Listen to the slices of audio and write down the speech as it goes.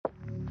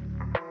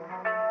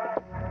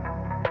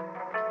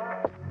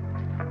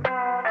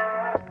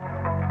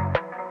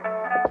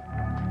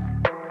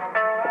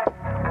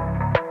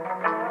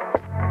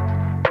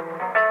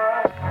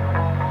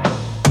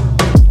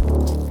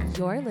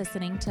You're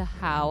listening to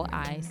How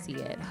I See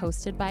It,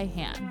 hosted by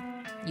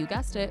Han. You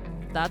guessed it,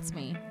 that's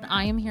me.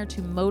 I am here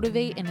to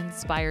motivate and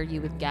inspire you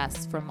with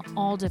guests from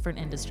all different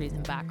industries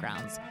and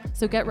backgrounds.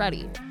 So get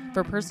ready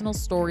for personal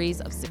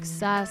stories of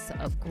success,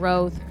 of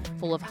growth,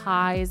 full of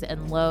highs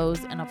and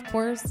lows, and of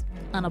course,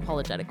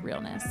 unapologetic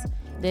realness.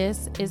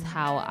 This is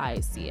How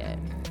I See It.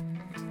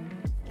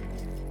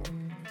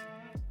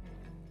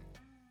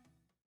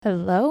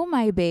 Hello,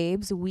 my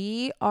babes.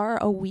 We are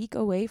a week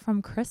away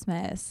from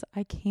Christmas.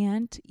 I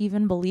can't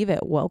even believe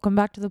it. Welcome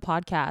back to the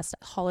podcast.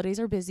 Holidays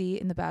are busy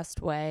in the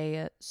best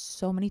way.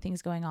 So many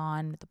things going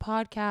on with the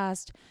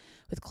podcast,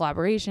 with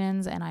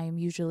collaborations, and I am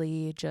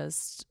usually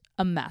just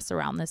a mess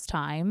around this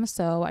time.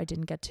 So I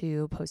didn't get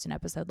to post an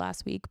episode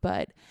last week,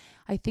 but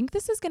I think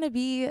this is going to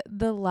be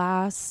the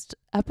last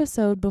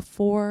episode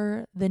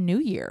before the new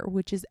year,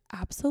 which is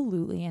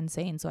absolutely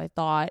insane. So I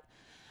thought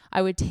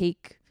I would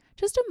take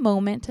just a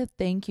moment to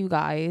thank you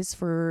guys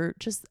for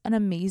just an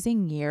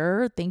amazing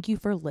year. Thank you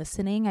for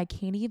listening. I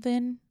can't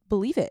even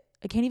believe it.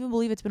 I can't even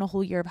believe it's been a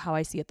whole year of How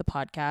I See It, the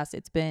podcast.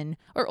 It's been,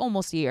 or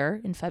almost a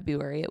year. In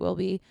February it will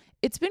be.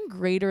 It's been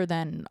greater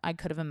than I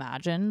could have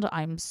imagined.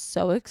 I'm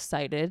so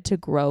excited to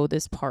grow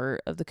this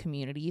part of the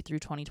community through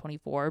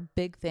 2024.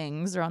 Big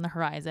things are on the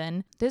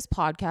horizon. This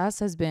podcast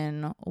has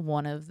been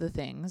one of the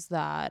things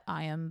that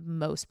I am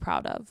most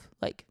proud of,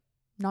 like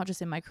not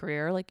just in my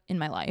career, like in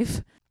my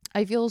life.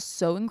 I feel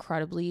so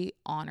incredibly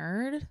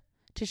honored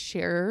to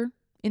share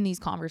in these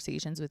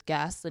conversations with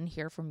guests and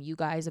hear from you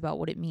guys about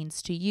what it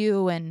means to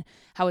you and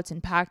how it's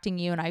impacting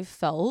you. And I've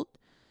felt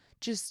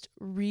just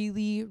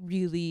really,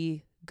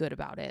 really good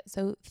about it.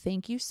 So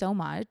thank you so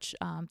much.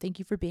 Thank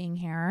you for being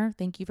here.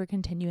 Thank you for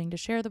continuing to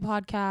share the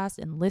podcast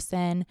and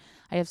listen.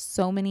 I have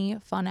so many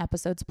fun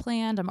episodes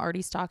planned. I'm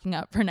already stocking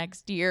up for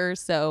next year.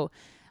 So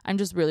I'm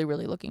just really,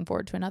 really looking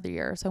forward to another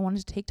year. So I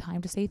wanted to take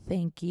time to say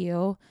thank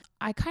you.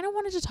 I kind of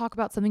wanted to talk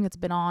about something that's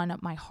been on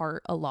my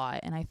heart a lot.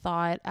 And I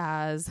thought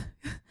as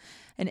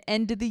an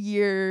end of the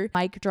year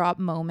mic drop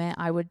moment,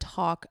 I would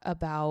talk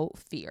about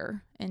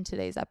fear in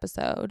today's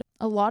episode.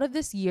 A lot of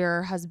this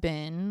year has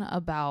been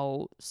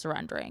about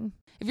surrendering.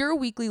 If you're a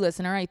weekly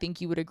listener, I think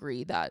you would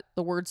agree that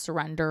the word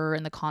surrender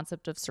and the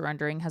concept of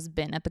surrendering has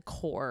been at the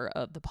core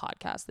of the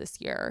podcast this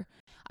year.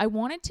 I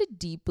wanted to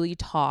deeply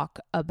talk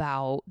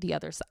about the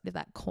other side of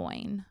that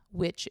coin,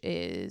 which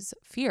is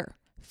fear.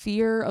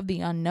 Fear of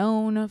the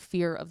unknown,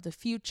 fear of the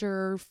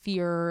future,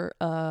 fear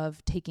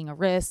of taking a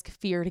risk,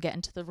 fear to get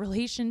into the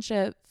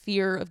relationship,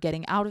 fear of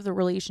getting out of the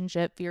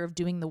relationship, fear of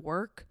doing the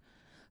work,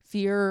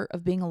 fear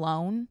of being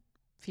alone,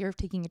 fear of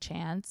taking a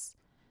chance.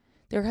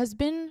 There has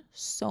been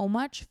so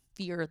much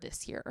fear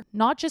this year,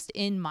 not just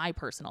in my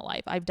personal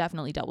life. I've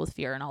definitely dealt with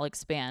fear and I'll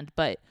expand,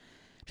 but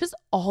just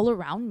all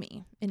around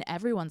me, in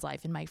everyone's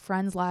life, in my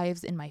friends'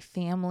 lives, in my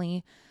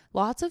family.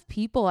 Lots of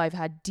people I've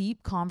had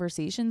deep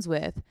conversations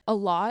with. A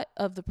lot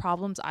of the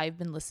problems I've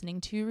been listening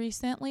to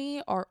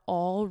recently are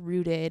all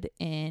rooted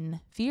in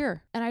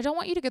fear. And I don't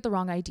want you to get the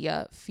wrong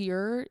idea.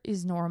 Fear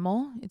is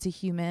normal. It's a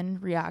human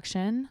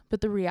reaction.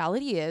 But the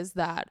reality is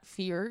that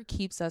fear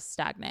keeps us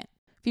stagnant.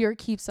 Fear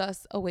keeps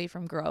us away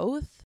from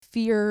growth.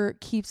 Fear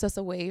keeps us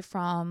away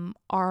from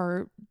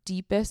our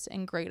deepest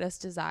and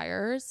greatest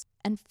desires.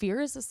 And fear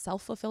is a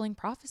self-fulfilling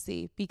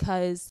prophecy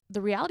because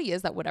the reality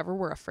is that whatever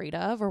we're afraid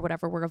of or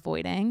whatever we're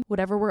avoiding,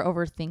 whatever we're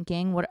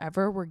overthinking,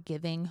 whatever we're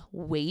giving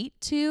weight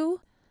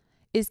to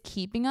is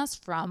keeping us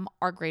from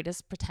our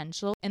greatest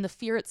potential. And the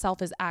fear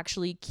itself is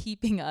actually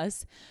keeping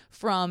us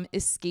from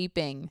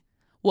escaping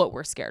what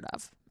we're scared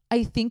of.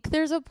 I think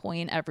there's a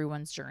point in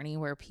everyone's journey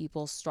where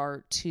people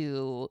start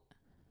to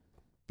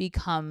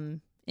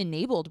become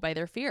enabled by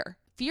their fear.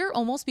 Fear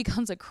almost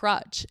becomes a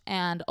crutch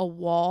and a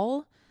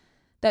wall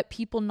that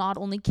people not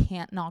only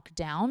can't knock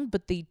down,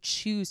 but they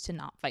choose to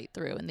not fight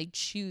through and they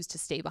choose to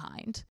stay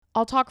behind.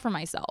 I'll talk for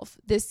myself.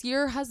 This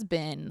year has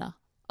been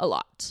a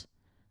lot.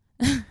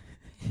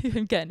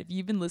 Again, if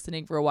you've been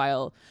listening for a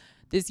while,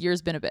 this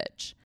year's been a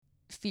bitch.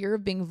 Fear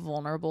of being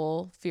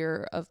vulnerable,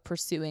 fear of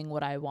pursuing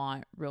what I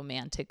want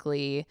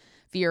romantically,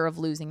 fear of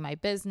losing my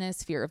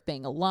business, fear of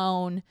being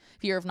alone,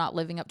 fear of not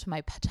living up to my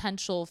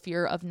potential,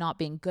 fear of not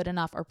being good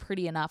enough or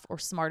pretty enough or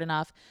smart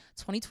enough.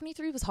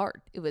 2023 was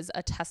hard. It was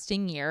a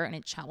testing year and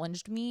it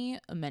challenged me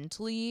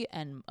mentally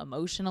and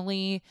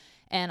emotionally.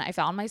 And I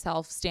found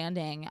myself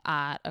standing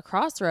at a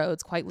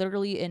crossroads quite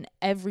literally in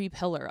every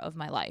pillar of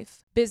my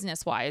life.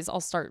 Business-wise,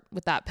 I'll start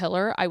with that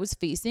pillar. I was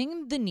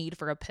facing the need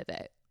for a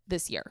pivot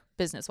this year,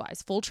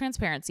 business-wise. Full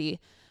transparency.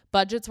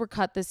 Budgets were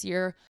cut this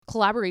year.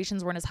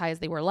 Collaborations weren't as high as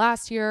they were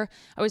last year.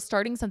 I was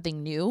starting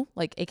something new,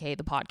 like AKA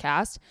the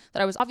podcast,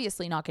 that I was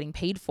obviously not getting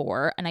paid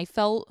for. And I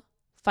felt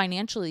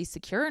financially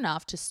secure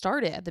enough to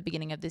start it at the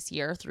beginning of this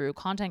year through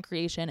content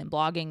creation and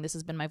blogging. This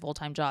has been my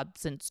full-time job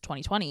since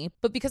 2020.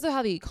 But because of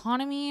how the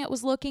economy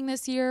was looking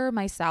this year,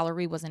 my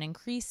salary wasn't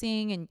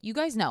increasing. And you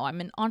guys know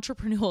I'm an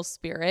entrepreneurial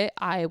spirit.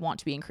 I want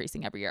to be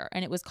increasing every year.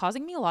 And it was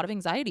causing me a lot of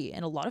anxiety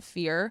and a lot of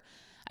fear.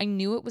 I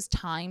knew it was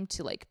time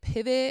to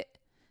pivot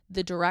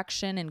the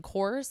direction and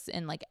course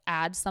and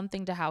add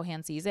something to how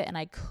Han sees it. And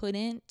I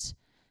couldn't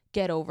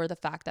get over the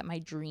fact that my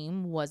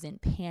dream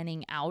wasn't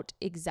panning out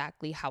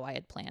exactly how I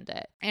had planned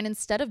it. And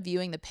instead of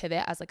viewing the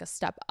pivot as like a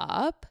step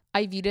up,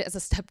 I viewed it as a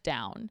step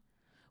down,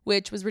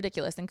 which was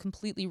ridiculous and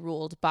completely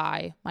ruled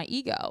by my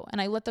ego.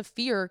 And I let the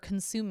fear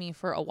consume me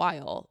for a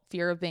while.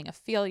 Fear of being a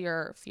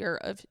failure, fear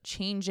of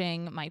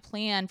changing my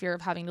plan, fear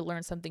of having to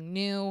learn something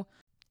new,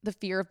 the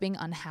fear of being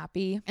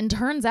unhappy. And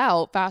turns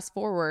out, fast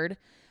forward,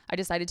 I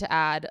decided to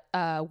add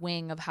a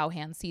wing of How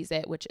Han Sees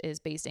It, which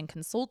is based in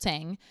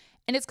consulting.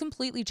 And it's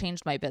completely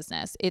changed my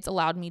business. It's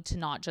allowed me to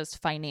not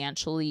just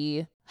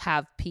financially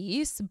have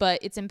peace, but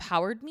it's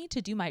empowered me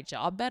to do my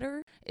job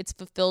better. It's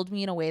fulfilled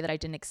me in a way that I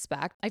didn't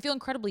expect. I feel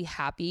incredibly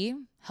happy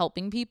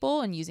helping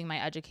people and using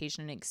my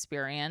education and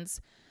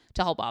experience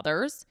to help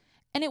others.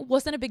 And it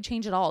wasn't a big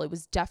change at all. It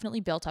was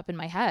definitely built up in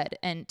my head.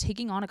 And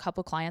taking on a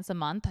couple clients a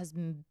month has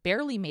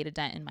barely made a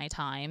dent in my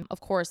time. Of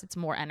course, it's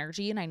more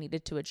energy and I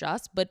needed to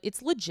adjust, but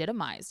it's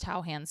legitimized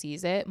How Han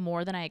Sees It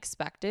more than I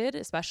expected,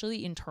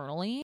 especially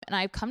internally. And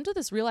I've come to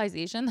this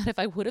realization that if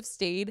I would have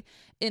stayed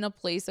in a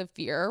place of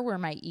fear where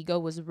my ego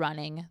was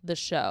running the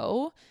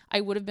show,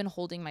 I would have been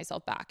holding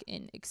myself back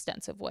in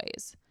extensive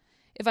ways.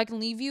 If I can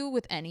leave you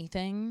with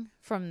anything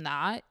from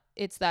that,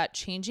 it's that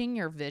changing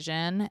your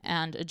vision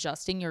and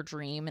adjusting your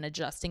dream and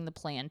adjusting the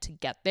plan to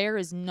get there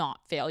is not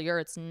failure.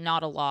 It's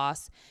not a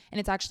loss. And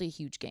it's actually a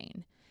huge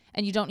gain.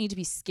 And you don't need to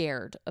be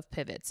scared of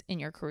pivots in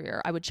your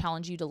career. I would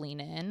challenge you to lean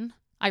in.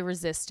 I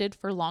resisted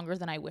for longer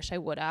than I wish I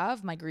would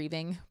have. My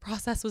grieving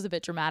process was a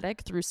bit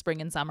dramatic through spring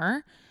and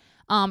summer.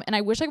 And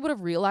I wish I would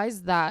have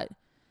realized that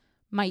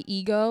my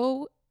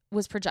ego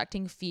was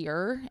projecting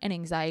fear and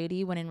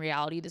anxiety when in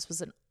reality, this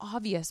was an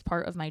obvious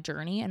part of my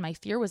journey. And my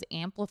fear was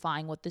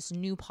amplifying what this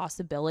new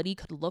possibility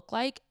could look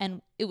like.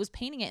 And it was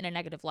painting it in a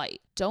negative light.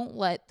 Don't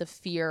let the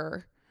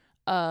fear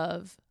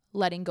of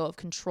letting go of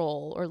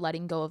control or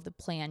letting go of the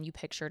plan you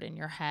pictured in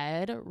your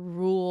head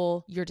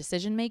rule your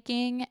decision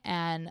making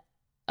and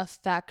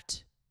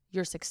affect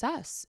your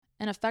success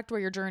and affect where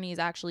your journey is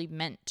actually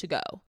meant to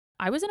go.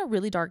 I was in a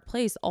really dark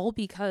place all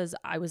because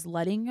I was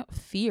letting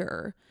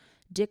fear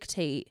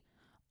dictate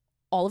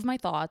all of my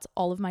thoughts,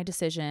 all of my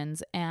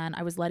decisions, and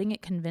I was letting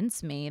it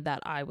convince me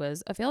that I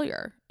was a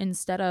failure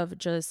instead of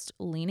just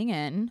leaning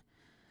in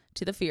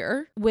to the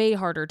fear. Way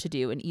harder to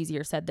do and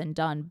easier said than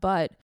done,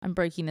 but I'm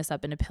breaking this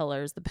up into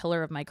pillars. The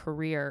pillar of my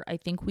career, I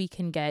think we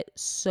can get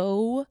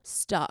so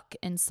stuck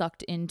and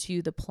sucked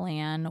into the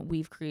plan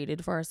we've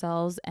created for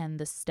ourselves and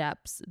the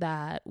steps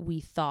that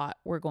we thought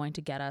were going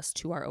to get us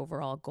to our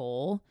overall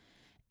goal.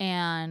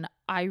 And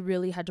I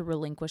really had to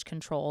relinquish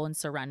control and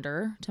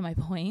surrender. To my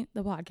point,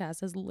 the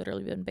podcast has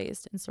literally been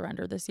based in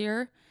surrender this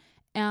year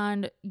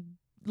and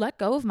let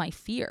go of my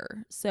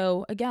fear.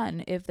 So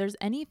again, if there's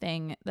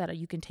anything that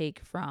you can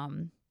take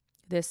from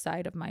this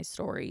side of my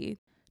story,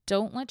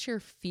 don't let your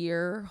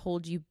fear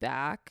hold you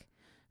back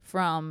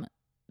from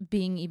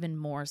being even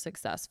more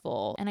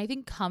successful. And I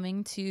think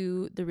coming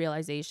to the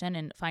realization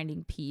and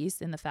finding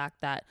peace in the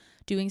fact that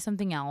doing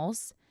something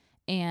else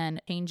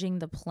and changing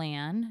the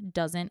plan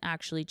doesn't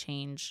actually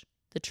change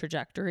the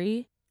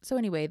trajectory. So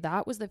anyway,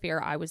 that was the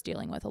fear I was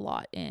dealing with a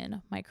lot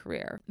in my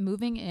career.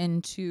 Moving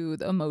into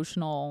the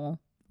emotional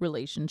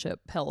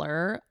relationship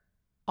pillar,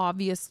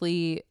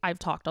 obviously, I've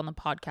talked on the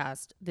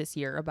podcast this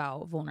year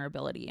about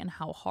vulnerability and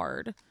how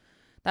hard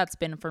that's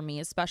been for me,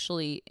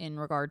 especially in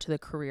regard to the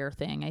career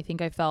thing. I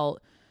think I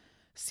felt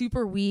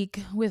super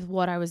weak with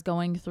what I was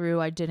going through.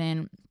 I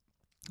didn't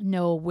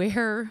know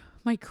where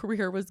my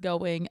career was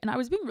going. And I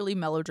was being really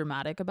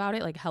melodramatic about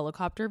it, like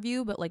helicopter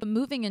view, but like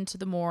moving into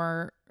the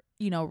more,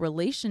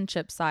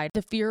 relationship side,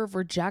 the fear of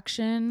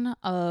rejection,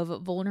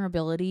 of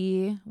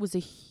vulnerability was a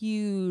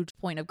huge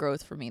point of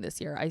growth for me this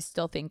year. I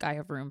still think I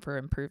have room for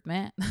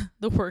improvement.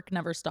 The work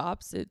never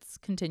stops. It's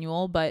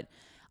continual, but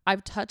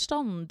I've touched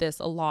on this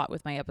a lot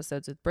with my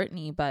episodes with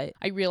Brittany, but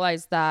I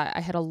realized that I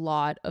had a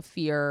lot of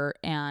fear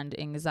and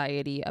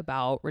anxiety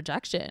about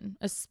rejection,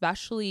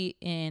 especially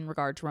in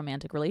regard to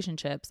romantic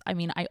relationships. I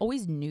mean, I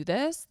always knew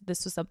this.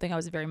 This was something I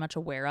was very much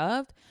aware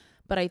of,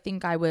 but I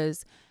think I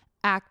was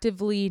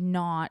actively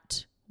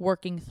not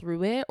working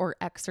through it or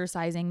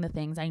exercising the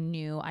things I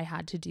knew I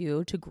had to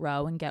do to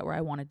grow and get where I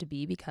wanted to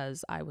be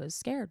because I was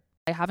scared.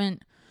 I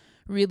haven't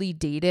really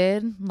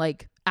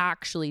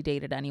actually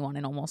dated anyone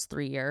in almost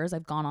 3 years.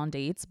 I've gone on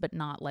dates, but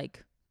not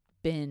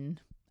been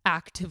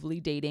actively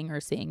dating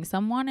or seeing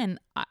someone. And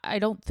I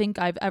don't think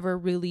I've ever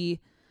really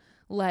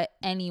let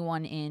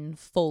anyone in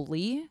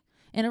fully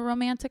in a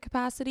romantic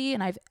capacity.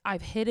 And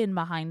I've hidden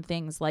behind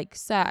things like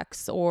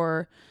sex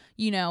or,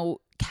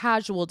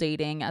 casual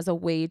dating as a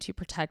way to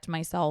protect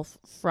myself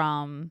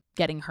from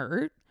getting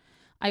hurt.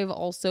 I've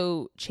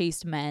also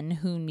chased men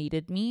who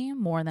needed me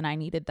more than I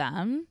needed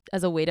them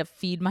as a way to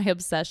feed my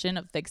obsession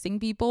of fixing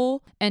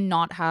people and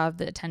not have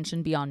the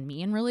attention be on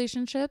me in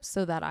relationships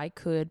so that I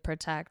could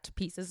protect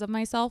pieces of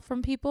myself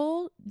from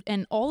people.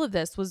 And all of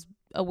this was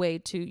a way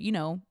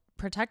to,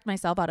 protect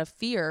myself out of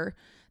fear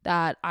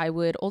that I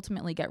would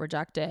ultimately get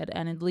rejected.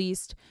 And at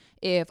least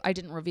if I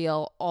didn't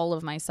reveal all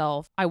of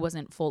myself, I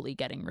wasn't fully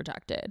getting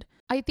rejected.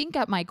 I think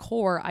at my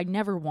core, I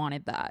never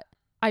wanted that.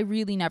 I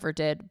really never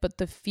did. But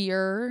the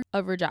fear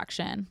of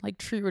rejection, like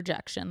true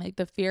rejection, like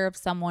the fear of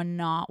someone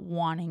not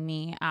wanting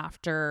me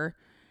after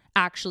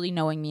actually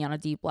knowing me on a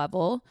deep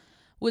level,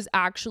 was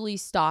actually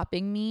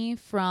stopping me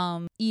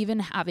from even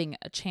having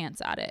a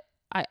chance at it.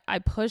 I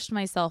pushed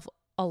myself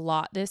a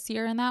lot this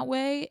year in that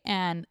way.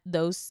 And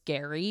though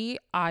scary,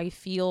 I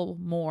feel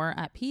more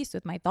at peace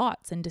with my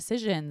thoughts and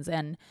decisions.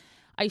 And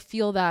I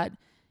feel that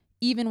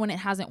even when it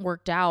hasn't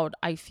worked out,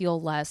 I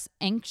feel less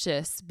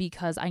anxious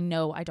because I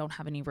know I don't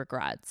have any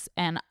regrets.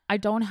 And I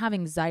don't have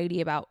anxiety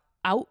about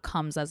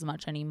outcomes as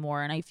much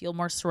anymore. And I feel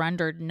more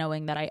surrendered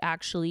knowing that I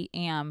actually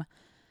am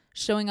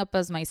showing up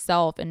as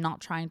myself and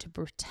not trying to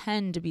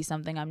pretend to be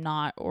something I'm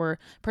not or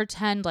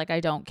pretend like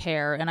I don't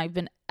care. And I've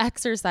been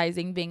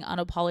exercising being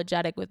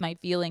unapologetic with my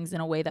feelings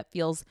in a way that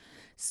feels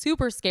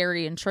super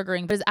scary and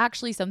triggering, but is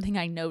actually something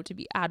I know to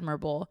be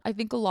admirable. I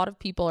think a lot of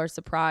people are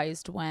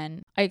surprised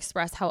when I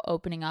express how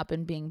opening up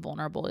and being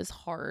vulnerable is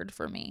hard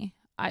for me.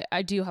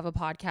 I do have a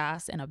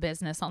podcast and a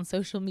business on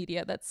social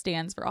media that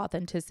stands for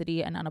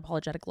authenticity and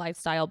unapologetic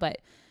lifestyle. But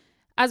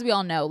as we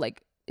all know,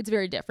 like, it's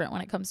very different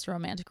when it comes to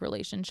romantic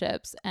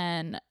relationships.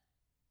 And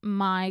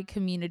my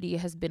community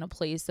has been a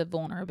place of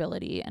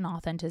vulnerability and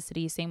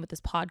authenticity. Same with this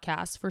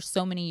podcast for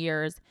so many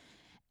years.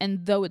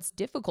 And though it's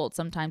difficult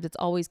sometimes, it's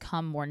always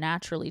come more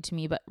naturally to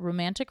me. But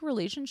romantic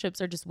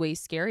relationships are just way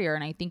scarier.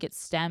 And I think it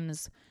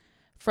stems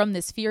from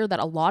this fear that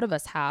a lot of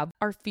us have,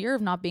 our fear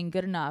of not being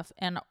good enough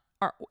and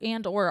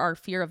our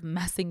fear of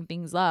messing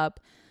things up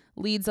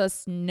leads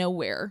us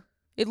nowhere.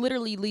 It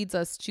literally leads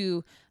us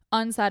to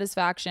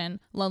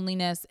unsatisfaction,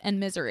 loneliness, and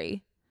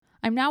misery.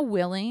 I'm now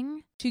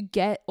willing to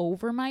get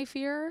over my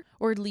fear,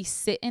 or at least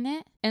sit in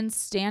it and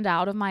stand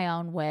out of my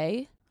own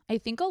way. I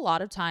think a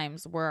lot of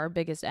times we're our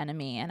biggest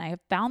enemy, and I have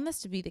found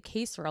this to be the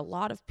case for a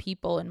lot of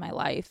people in my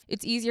life.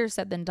 It's easier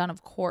said than done,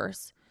 of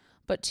course,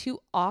 but too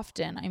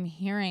often I'm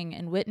hearing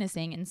and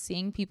witnessing and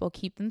seeing people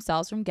keep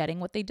themselves from getting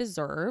what they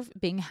deserve,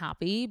 being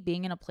happy,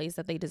 being in a place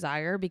that they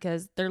desire,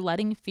 because they're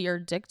letting fear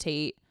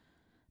dictate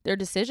their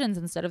decisions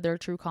instead of their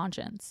true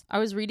conscience. I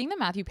was reading the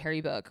Matthew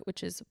Perry book,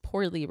 which is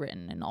poorly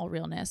written in all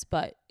realness,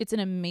 but it's an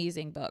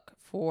amazing book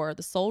for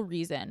the sole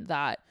reason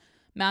that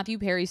Matthew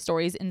Perry's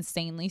story is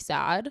insanely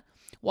sad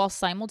while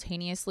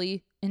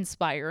simultaneously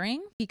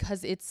inspiring,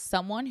 because it's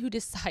someone who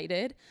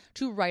decided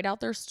to write out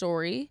their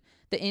story,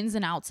 the ins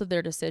and outs of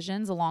their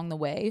decisions along the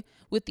way,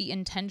 with the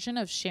intention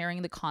of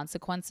sharing the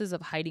consequences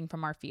of hiding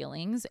from our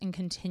feelings and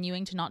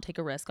continuing to not take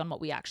a risk on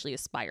what we actually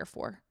aspire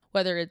for,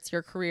 whether it's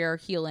your career,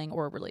 healing,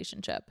 or a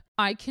relationship.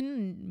 I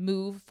can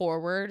move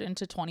forward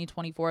into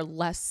 2024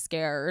 less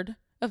scared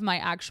of my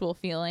actual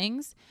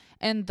feelings.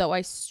 And though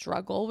I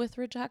struggle with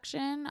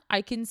rejection,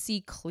 I can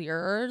see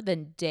clearer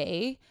than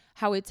day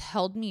how it's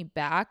held me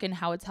back and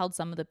how it's held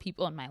some of the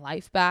people in my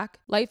life back.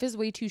 Life is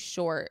way too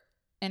short,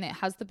 and it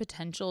has the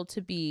potential to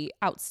be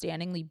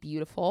outstandingly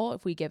beautiful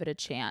if we give it a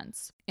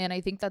chance. And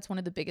I think that's one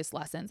of the biggest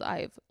lessons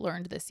I've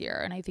learned this year.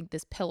 And I think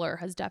this pillar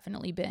has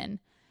definitely been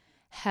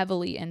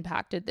heavily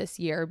impacted this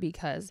year,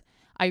 because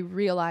I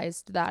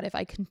realized that if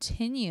I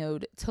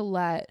continued to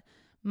let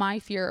my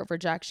fear of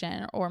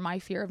rejection or my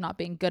fear of not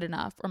being good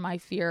enough or my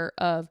fear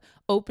of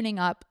opening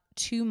up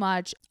too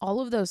much,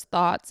 all of those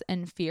thoughts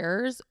and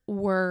fears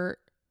were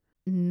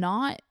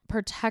not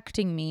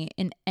protecting me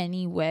in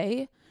any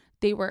way.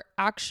 They were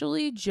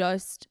actually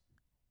just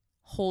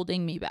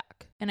holding me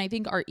back. And I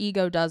think our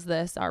ego does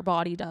this, our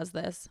body does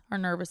this, our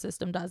nervous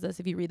system does this.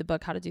 If you read the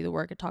book, How to Do the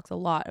Work, it talks a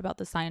lot about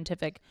the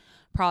scientific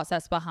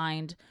process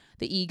behind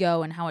the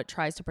ego and how it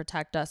tries to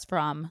protect us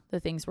from the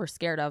things we're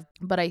scared of.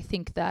 But I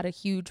think that a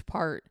huge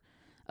part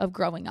of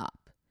growing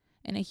up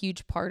and a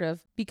huge part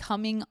of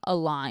becoming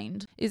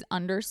aligned is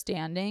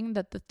understanding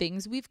that the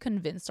things we've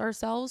convinced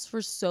ourselves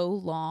for so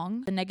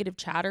long, the negative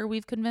chatter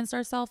we've convinced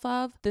ourselves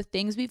of, the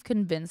things we've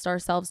convinced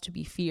ourselves to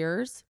be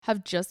fears,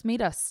 have just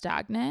made us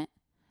stagnant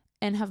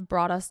and have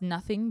brought us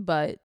nothing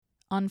but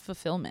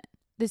unfulfillment.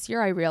 This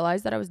year, I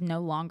realized that I was no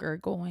longer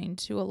going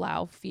to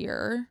allow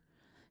fear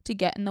to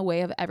get in the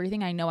way of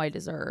everything I know I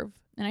deserve.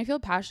 And I feel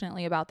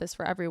passionately about this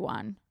for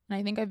everyone. And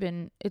I think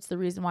it's the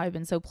reason why I've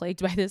been so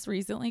plagued by this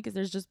recently, because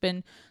there's just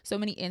been so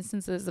many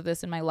instances of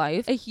this in my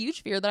life. A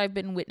huge fear that I've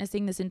been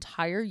witnessing this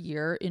entire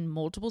year in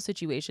multiple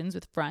situations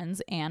with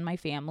friends and my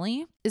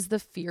family is the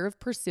fear of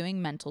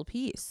pursuing mental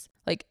peace,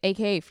 like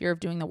AKA fear of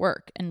doing the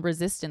work and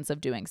resistance of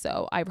doing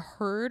so. I've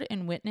heard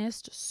and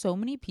witnessed so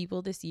many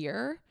people this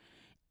year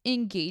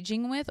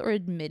engaging with or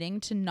admitting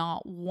to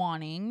not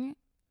wanting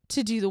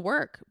to do the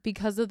work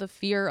because of the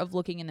fear of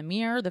looking in the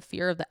mirror, the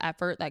fear of the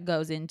effort that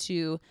goes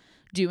into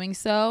doing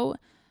so,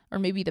 or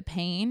maybe the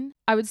pain.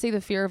 I would say the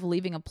fear of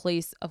leaving a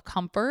place of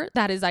comfort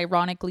that is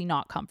ironically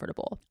not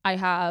comfortable. I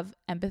have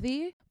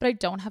empathy, but I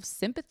don't have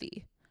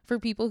sympathy for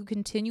people who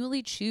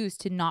continually choose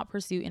to not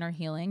pursue inner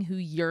healing, who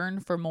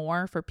yearn for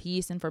more, for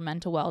peace and for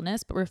mental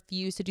wellness, but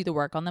refuse to do the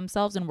work on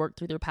themselves and work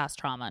through their past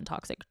trauma and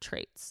toxic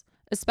traits,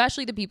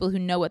 especially the people who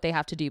know what they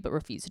have to do but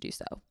refuse to do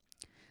so.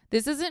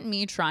 This isn't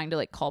me trying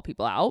to call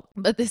people out,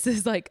 but this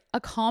is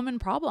a common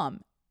problem.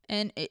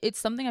 And it's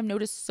something I've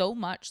noticed so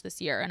much this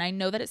year. And I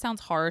know that it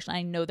sounds harsh. And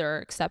I know there are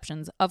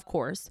exceptions, of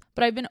course,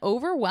 but I've been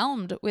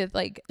overwhelmed with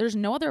there's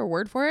no other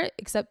word for it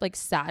except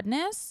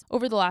sadness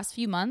over the last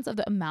few months of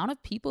the amount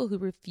of people who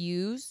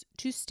refuse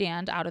to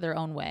stand out of their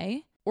own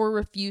way or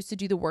refuse to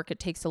do the work it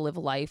takes to live a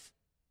life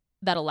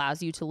that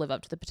allows you to live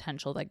up to the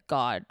potential that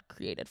God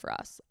created for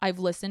us. I've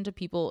listened to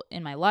people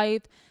in my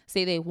life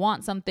say they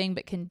want something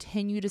but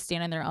continue to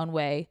stand in their own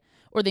way,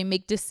 or they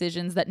make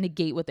decisions that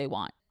negate what they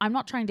want. I'm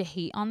not trying to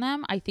hate on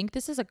them. I think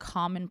this is a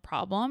common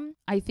problem.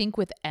 I think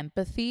with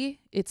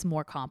empathy, it's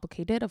more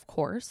complicated, of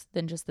course,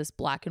 than just this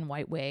black and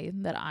white way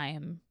that I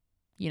am,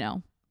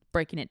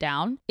 breaking it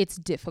down. It's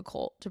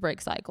difficult to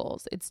break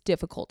cycles. It's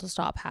difficult to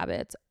stop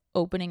habits,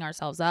 opening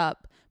ourselves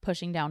up,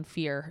 pushing down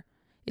fear.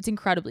 It's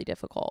incredibly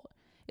difficult.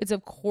 It's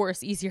of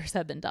course easier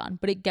said than done,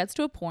 but it gets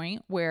to a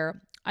point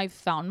where I've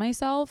found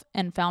myself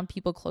and found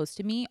people close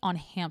to me on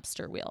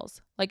hamster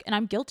wheels. And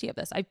I'm guilty of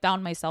this. I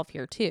found myself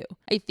here too.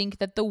 I think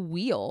that the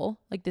wheel,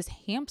 this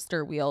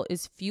hamster wheel,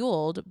 is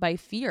fueled by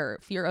fear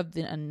of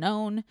the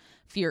unknown,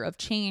 fear of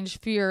change,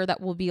 fear that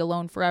we'll be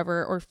alone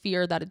forever, or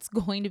fear that it's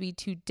going to be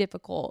too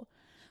difficult.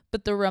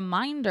 But the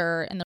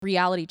reminder and the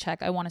reality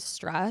check I want to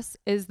stress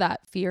is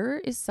that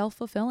fear is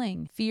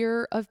self-fulfilling.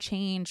 Fear of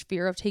change,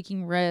 fear of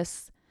taking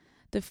risks,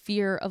 the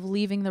fear of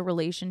leaving the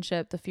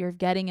relationship, the fear of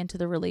getting into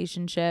the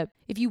relationship.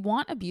 If you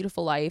want a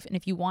beautiful life, and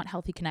if you want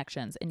healthy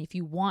connections, and if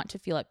you want to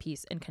feel at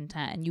peace and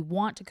content, and you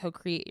want to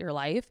co-create your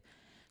life,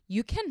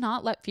 you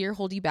cannot let fear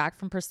hold you back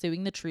from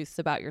pursuing the truths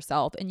about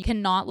yourself, and you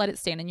cannot let it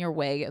stand in your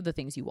way of the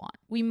things you want.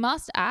 We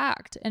must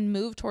act and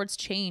move towards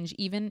change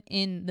even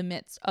in the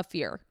midst of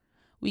fear.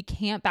 We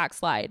can't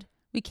backslide.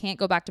 We can't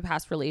go back to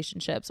past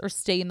relationships or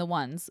stay in the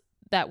ones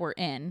that we're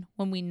in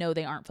when we know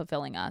they aren't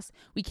fulfilling us.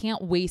 We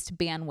can't waste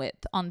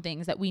bandwidth on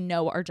things that we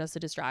know are just a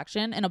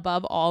distraction. And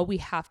above all, we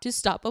have to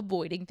stop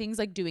avoiding things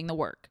like doing the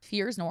work.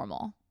 Fear is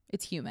normal.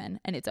 It's human,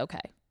 and it's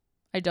okay.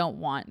 I don't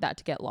want that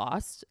to get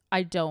lost.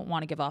 I don't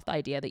want to give off the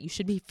idea that you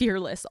should be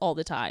fearless all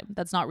the time.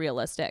 That's not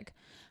realistic.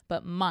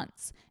 But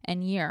months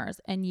and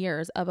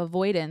years of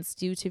avoidance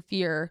due to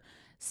fear,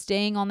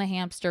 staying on the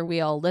hamster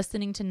wheel,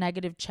 listening to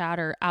negative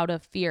chatter out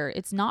of fear,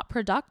 it's not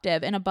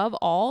productive. And above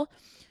all,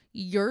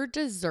 you're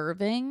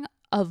deserving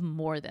of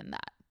more than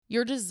that.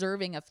 You're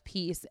deserving of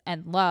peace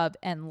and love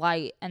and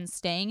light, and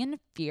staying in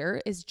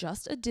fear is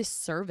just a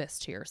disservice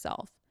to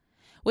yourself.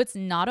 What's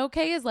not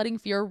okay is letting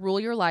fear rule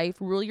your life,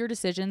 rule your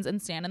decisions,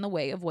 and stand in the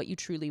way of what you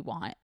truly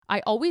want.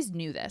 I always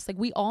knew this.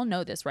 We all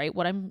know this, right?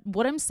 What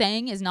I'm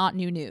saying is not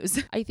new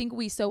news. I think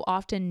we so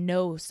often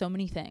know so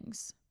many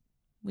things.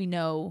 We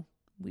know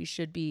we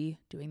should be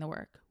doing the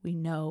work. We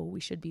know we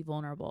should be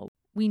vulnerable.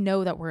 We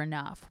know that we're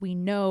enough. We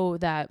know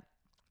that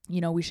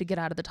we should get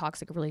out of the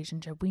toxic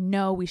relationship. We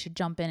know we should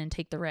jump in and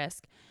take the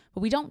risk, but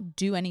we don't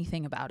do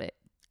anything about it.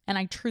 And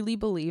I truly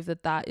believe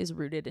that that is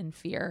rooted in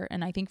fear.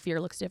 And I think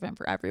fear looks different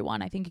for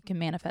everyone. I think it can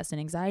manifest in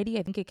anxiety.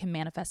 I think it can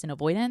manifest in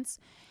avoidance.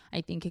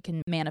 I think it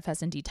can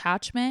manifest in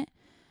detachment.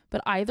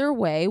 But either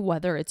way,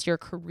 whether it's your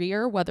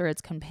career, whether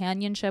it's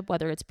companionship,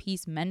 whether it's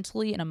peace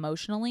mentally and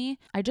emotionally,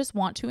 I just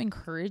want to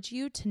encourage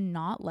you to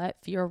not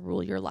let fear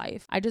rule your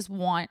life. I just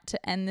want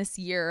to end this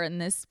year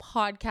and this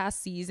podcast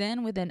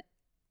season with an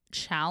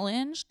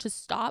challenge to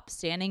stop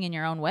standing in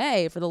your own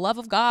way. For the love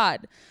of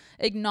God,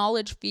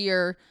 acknowledge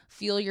fear,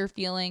 feel your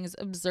feelings,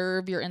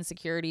 observe your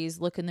insecurities,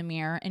 look in the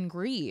mirror, and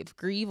grieve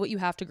what you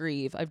have to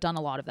grieve. I've done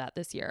a lot of that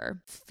this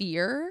year.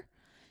 Fear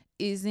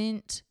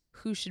isn't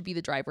who should be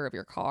the driver of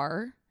your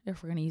car,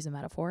 if we're going to use a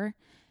metaphor.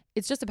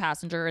 It's just a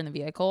passenger in the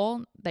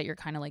vehicle that you're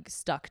kind of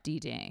stuck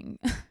DJing.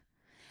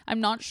 I'm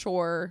not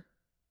sure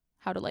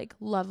how to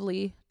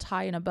lovely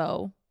tie in a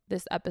bow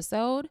this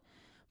episode,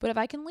 but if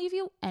I can leave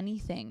you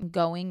anything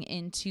going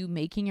into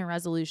making your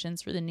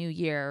resolutions for the new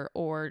year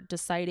or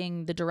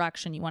deciding the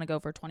direction you want to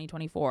go for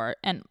 2024.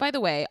 And by the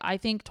way, I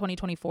think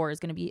 2024 is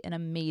going to be an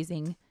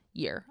amazing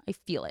year. I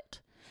feel it.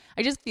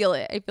 I just feel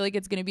it. I feel like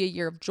it's going to be a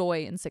year of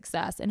joy and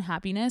success and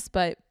happiness,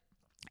 but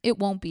it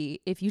won't be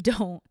if you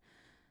don't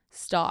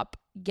stop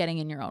getting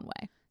in your own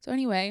way. So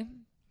anyway,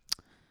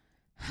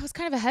 that was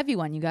kind of a heavy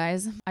one, you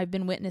guys. I've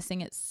been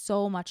witnessing it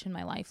so much in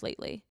my life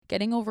lately.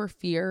 Getting over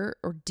fear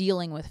or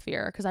dealing with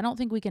fear, because I don't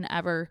think we can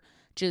ever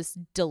just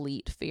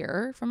delete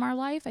fear from our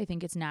life. I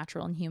think it's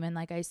natural and human,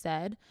 like I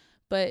said.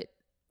 But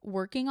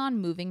working on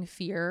moving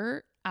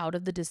fear out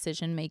of the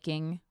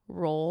decision-making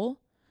role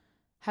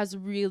has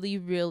really,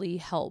 really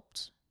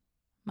helped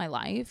my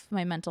life,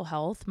 my mental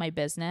health, my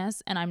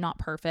business. And I'm not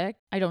perfect.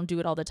 I don't do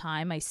it all the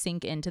time. I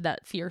sink into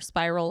that fear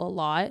spiral a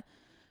lot.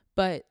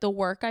 But the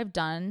work I've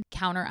done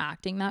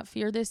counteracting that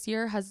fear this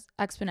year has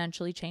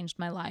exponentially changed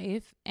my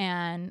life.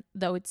 And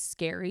though it's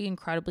scary,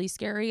 incredibly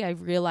scary,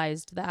 I've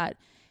realized that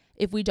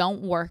if we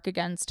don't work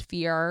against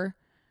fear,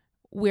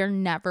 we're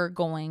never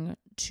going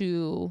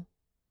to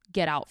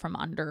get out from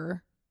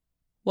under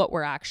what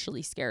we're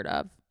actually scared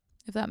of,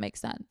 if that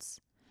makes sense.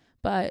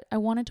 But I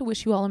wanted to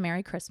wish you all a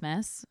Merry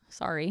Christmas.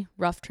 Sorry,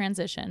 rough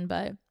transition,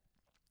 but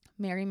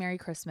Merry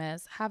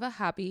Christmas. Have a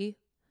happy,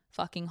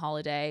 fucking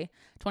holiday.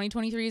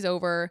 2023 is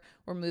over.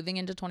 We're moving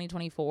into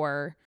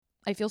 2024.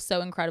 I feel so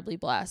incredibly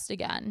blessed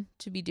again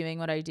to be doing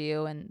what I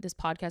do. And this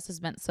podcast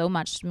has meant so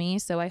much to me.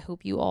 So I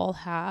hope you all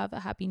have a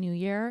happy new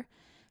year.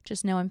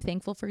 Just know I'm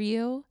thankful for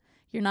you.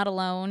 You're not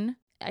alone.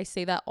 I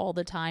say that all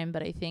the time,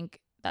 but I think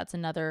that's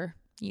another,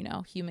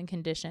 human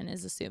condition,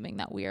 is assuming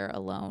that we are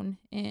alone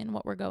in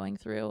what we're going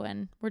through.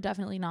 And we're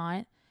definitely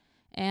not.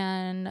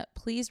 And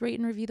please rate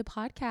and review the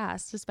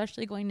podcast,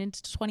 especially going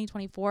into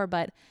 2024.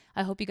 But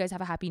I hope you guys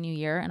have a happy new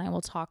year. And I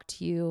will talk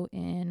to you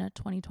in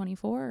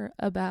 2024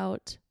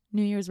 about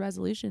New Year's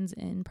resolutions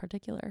in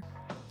particular.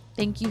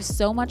 Thank you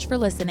so much for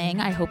listening.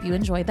 I hope you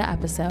enjoyed the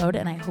episode,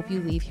 and I hope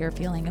you leave here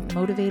feeling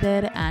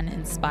motivated and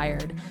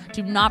inspired.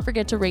 Do not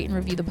forget to rate and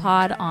review the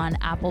pod on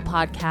Apple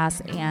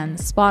Podcasts and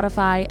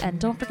Spotify. And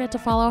don't forget to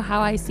follow How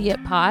I See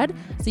It Pod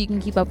so you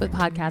can keep up with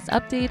podcast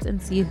updates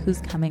and see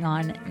who's coming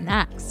on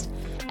next.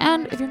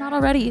 And if you're not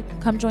already,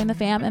 come join the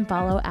fam and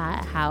follow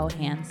at How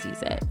Han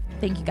Sees It.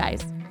 Thank you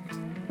guys.